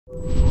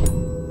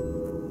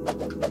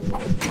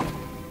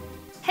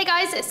Hey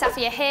guys, it's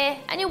Safia here,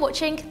 and you're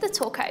watching The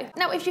Talko.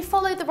 Now, if you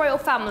follow the royal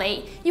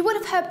family, you would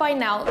have heard by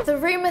now the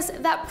rumours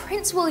that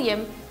Prince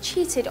William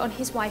cheated on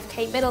his wife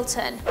Kate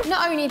Middleton.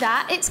 Not only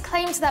that, it's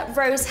claimed that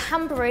Rose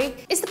Hanbury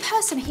is the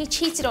person he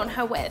cheated on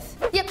her with.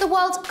 Yet the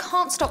world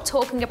can't stop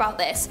talking about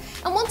this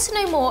and want to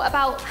know more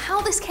about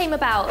how this came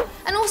about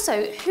and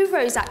also who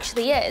Rose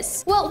actually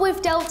is. Well,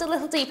 we've delved a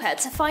little deeper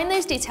to find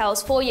those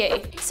details for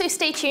you. So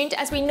stay tuned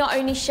as we not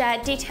only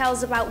share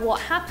details about what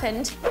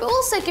happened, but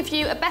also give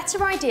you a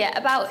better idea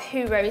about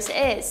who Rose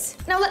is.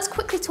 Now let's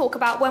quickly talk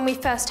about when we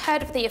first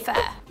heard of the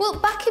affair. Well,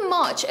 back in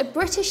March, a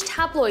British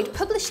tabloid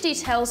published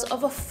details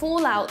of a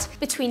fallout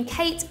between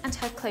Kate and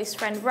her close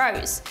friend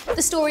Rose.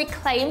 The story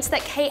claimed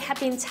that Kate had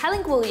been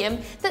telling William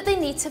that they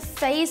need to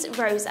phase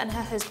Rose and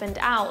her husband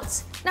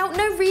out. Now,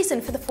 no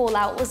reason for the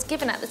fallout was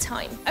given at the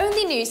time,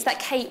 only news that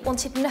Kate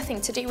wanted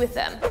nothing to do with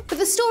them. But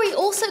the story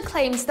also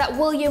claims that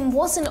William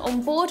wasn't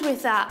on board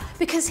with that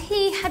because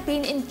he had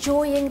been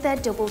enjoying their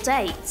double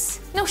dates.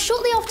 Now,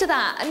 shortly after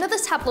that, another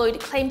tabloid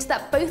claimed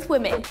that both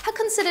women had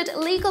considered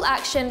legal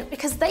action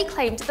because they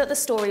claimed that the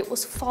story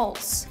was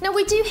false. Now,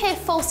 we do hear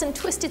false and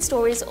twisted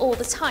stories all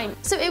the time,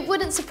 so it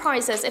wouldn't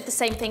surprise us if the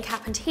same thing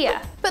happened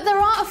here. But there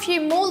are a few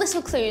more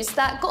little clues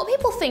that got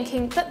people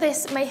thinking that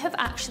this may have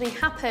actually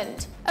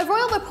happened. A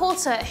royal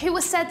reporter who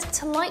was said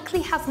to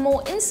likely have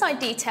more inside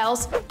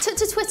details took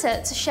to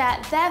Twitter to share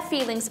their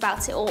feelings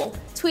about it all,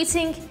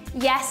 tweeting,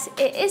 "Yes,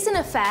 it is an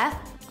affair.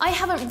 I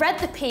haven't read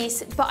the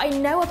piece, but I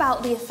know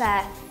about the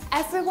affair.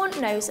 Everyone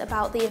knows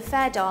about the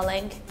affair,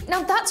 darling."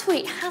 Now that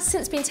tweet has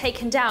since been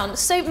taken down,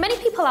 so many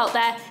people out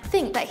there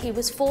think that he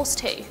was forced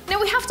to.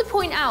 Now we have to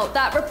point out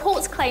that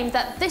reports claim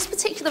that this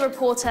particular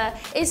reporter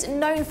is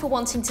known for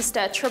wanting to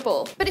stir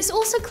trouble, but it's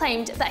also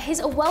claimed that he's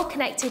a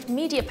well-connected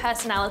media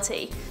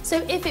personality,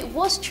 so if it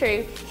was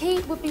true, he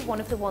would be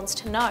one of the ones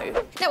to know.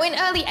 Now in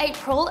early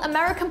April,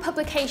 American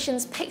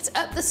publications picked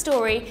up the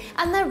story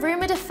and their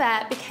rumoured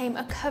affair became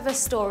a cover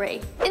story.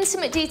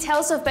 Intimate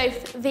details of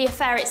both the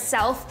affair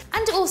itself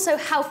and also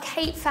how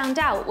Kate found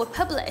out were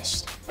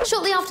published.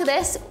 Shortly after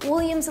this,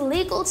 William's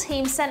legal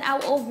team sent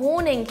out a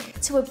warning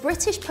to a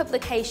British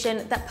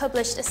publication that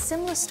published a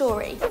similar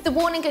story. The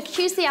warning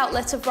accused the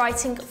outlet of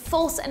writing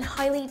false and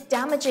highly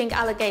damaging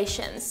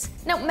allegations.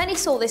 Now, many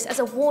saw this as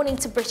a warning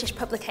to British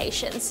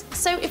publications,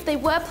 so if they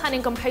were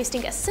planning on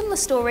posting a similar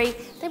story,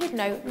 they would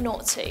know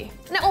not to.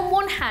 Now, on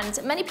one hand,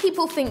 many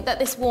people think that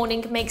this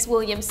warning makes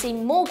William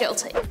seem more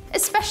guilty,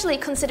 especially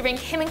considering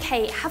him and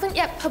Kate haven't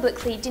yet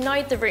publicly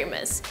denied the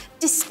rumours,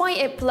 despite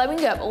it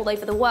blowing up all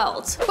over the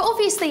world. But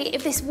obviously,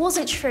 if this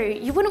wasn't true,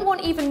 you wouldn't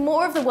want even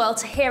more of the world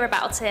to hear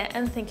about it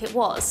and think it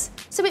was.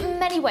 So in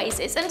many ways,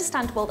 it's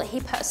understandable that he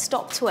put a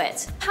stop to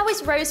it. How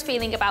is Rose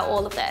feeling about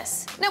all of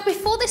this? Now,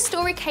 before this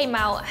story came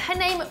out, her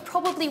name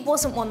probably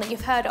wasn't one that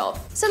you've heard of.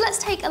 So let's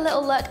take a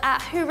little look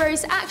at who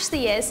Rose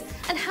actually is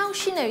and how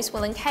she knows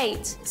Will and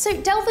Kate. So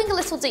delving a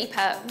little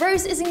deeper,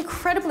 Rose is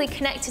incredibly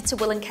connected to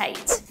Will and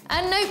Kate.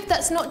 And note,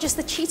 that's not just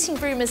the cheating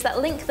rumours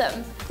that link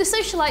them. The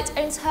socialite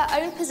owns her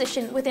own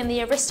position within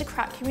the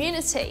aristocrat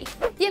community.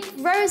 Yep,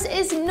 Rose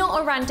is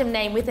not a random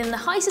name within the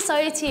high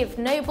society of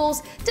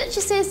nobles,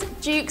 duchesses,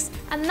 dukes,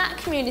 and that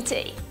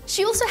community.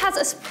 She also has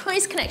a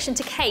surprise connection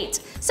to Kate,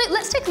 so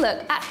let's take a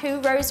look at who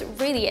Rose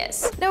really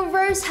is. Now,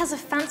 Rose has a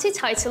fancy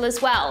title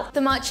as well,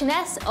 the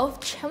Marchioness of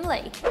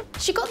Cholmondeley.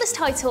 She got this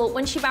title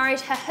when she married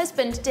her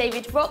husband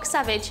David Rock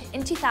Savage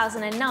in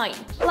 2009.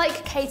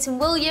 Like Kate and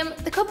William,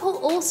 the couple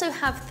also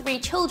have 3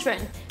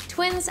 children,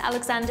 twins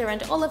Alexander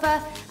and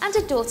Oliver, and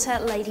a daughter,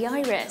 Lady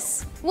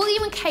Iris.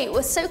 William and Kate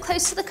were so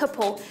close to the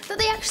couple that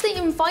they actually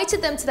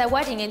invited them to their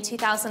wedding in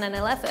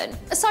 2011.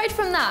 Aside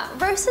from that,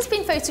 Rose has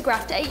been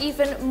photographed at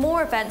even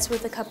more events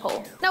with the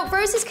couple. Now,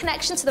 Rose's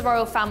connection to the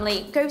royal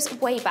family goes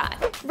way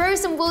back.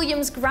 Rose and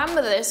William's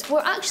grandmothers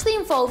were actually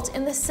involved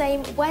in the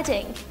same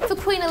wedding. For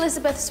Queen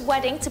Elizabeth's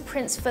wedding to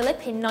Prince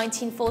Philip in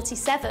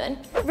 1947,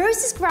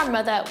 Rose's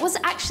grandmother was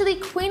actually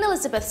Queen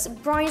Elizabeth's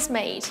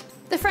bridesmaid.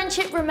 The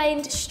friendship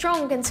remained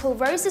strong until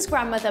Rose's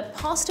grandmother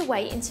passed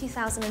away in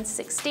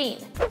 2016.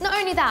 Not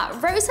only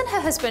that, Rose and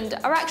her husband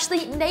are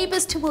actually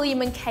neighbours to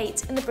William and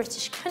Kate in the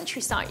British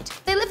countryside.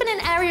 They live in an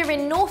area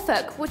in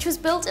Norfolk which was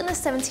built in the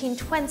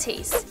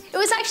 1720s. It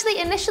was actually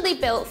initially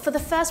built for the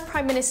first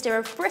Prime Minister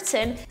of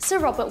Britain, Sir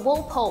Robert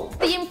Walpole.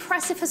 The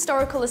impressive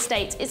historical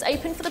estate is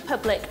open for the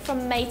public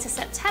from May to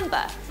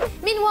September.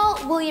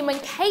 Meanwhile, William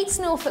and Kate's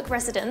Norfolk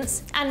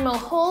residence, Anmore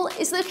Hall,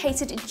 is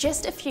located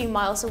just a few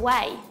miles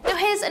away. Now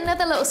here's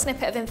another little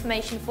snippet of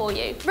information for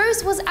you.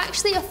 Rose was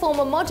actually a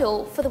former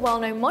model for the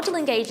well-known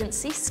modelling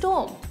agency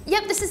Storm.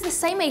 Yep, this is the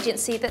same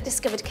agency that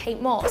discovered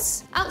Kate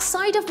Moss.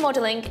 Outside of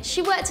modelling,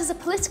 she worked as a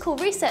political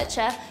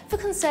researcher for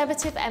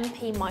Conservative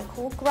MP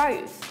Michael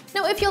Grove.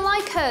 Now, if you're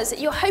like us,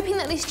 you're hoping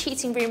that these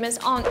cheating rumours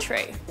aren't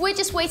true. We're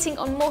just waiting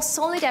on more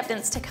solid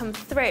evidence to come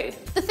through.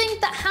 The thing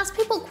that has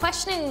people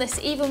questioning this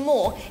even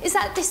more is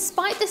that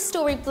despite this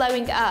story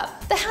blowing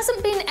up, there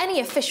hasn't been any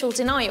official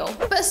denial,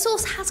 but a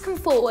source has come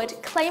forward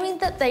claiming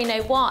that they know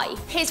know why.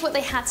 Here's what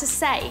they had to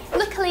say.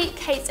 Luckily,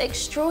 Kate's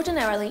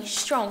extraordinarily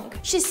strong.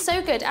 She's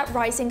so good at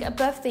rising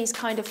above these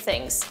kind of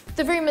things.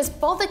 The rumours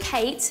bother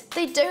Kate,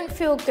 they don't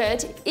feel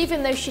good,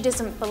 even though she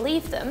doesn't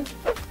believe them.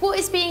 What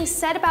is being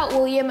said about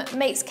William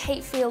makes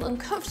Kate feel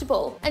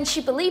uncomfortable, and she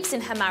believes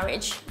in her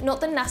marriage,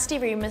 not the nasty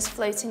rumours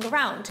floating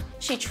around.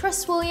 She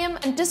trusts William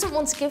and doesn't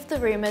want to give the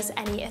rumours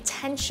any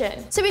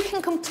attention. So we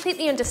can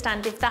completely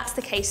understand if that's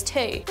the case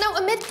too. Now,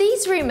 amid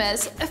these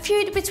rumours, a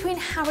feud between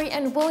Harry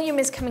and William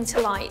is coming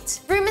to light.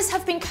 Rumours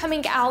have been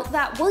coming out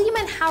that William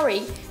and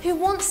Harry, who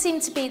once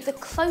seemed to be the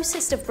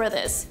closest of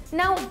brothers,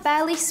 now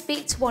barely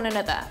speak to one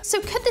another. So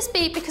could this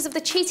be because of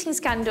the cheating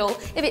scandal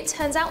if it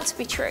turns out to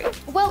be true?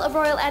 Well, a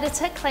royal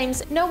editor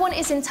claims no one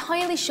is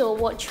entirely sure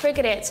what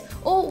triggered it,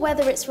 or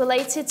whether it's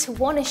related to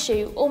one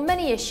issue or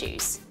many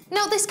issues.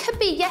 Now, this could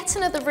be yet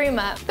another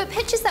rumour, but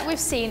pictures that we've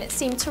seen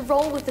seem to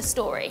roll with the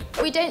story.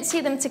 We don't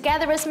see them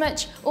together as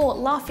much or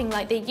laughing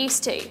like they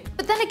used to.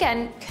 But then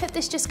again, could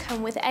this just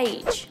come with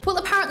age? Well,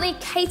 apparently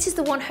Kate is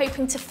the one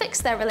hoping to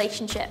fix their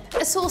relationship.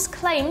 A source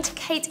claimed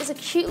Kate is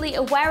acutely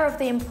aware of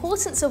the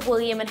importance of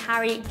William and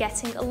Harry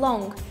getting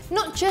along,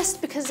 not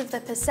just because of the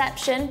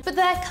perception, but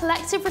their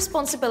collective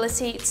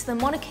responsibility to the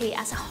monarchy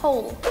as a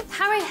whole.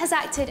 Harry has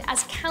acted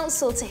as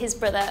counsel to his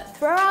brother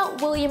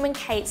throughout William and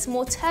Kate's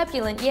more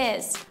turbulent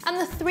years, and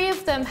the three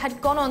of them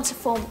had gone on to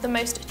form the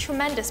most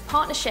tremendous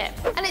partnership.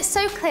 And it's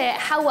so clear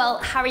how well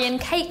Harry and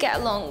Kate get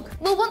along.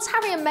 Well, once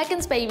Harry and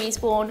Meghan's baby is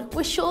born,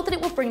 we're sure that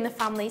it will bring the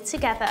family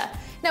together.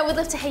 Now, we'd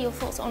love to hear your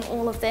thoughts on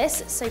all of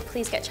this, so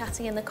please get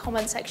chatting in the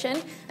comment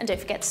section, and don't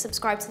forget to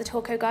subscribe to the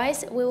Talko,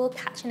 guys. We will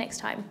catch you next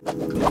time.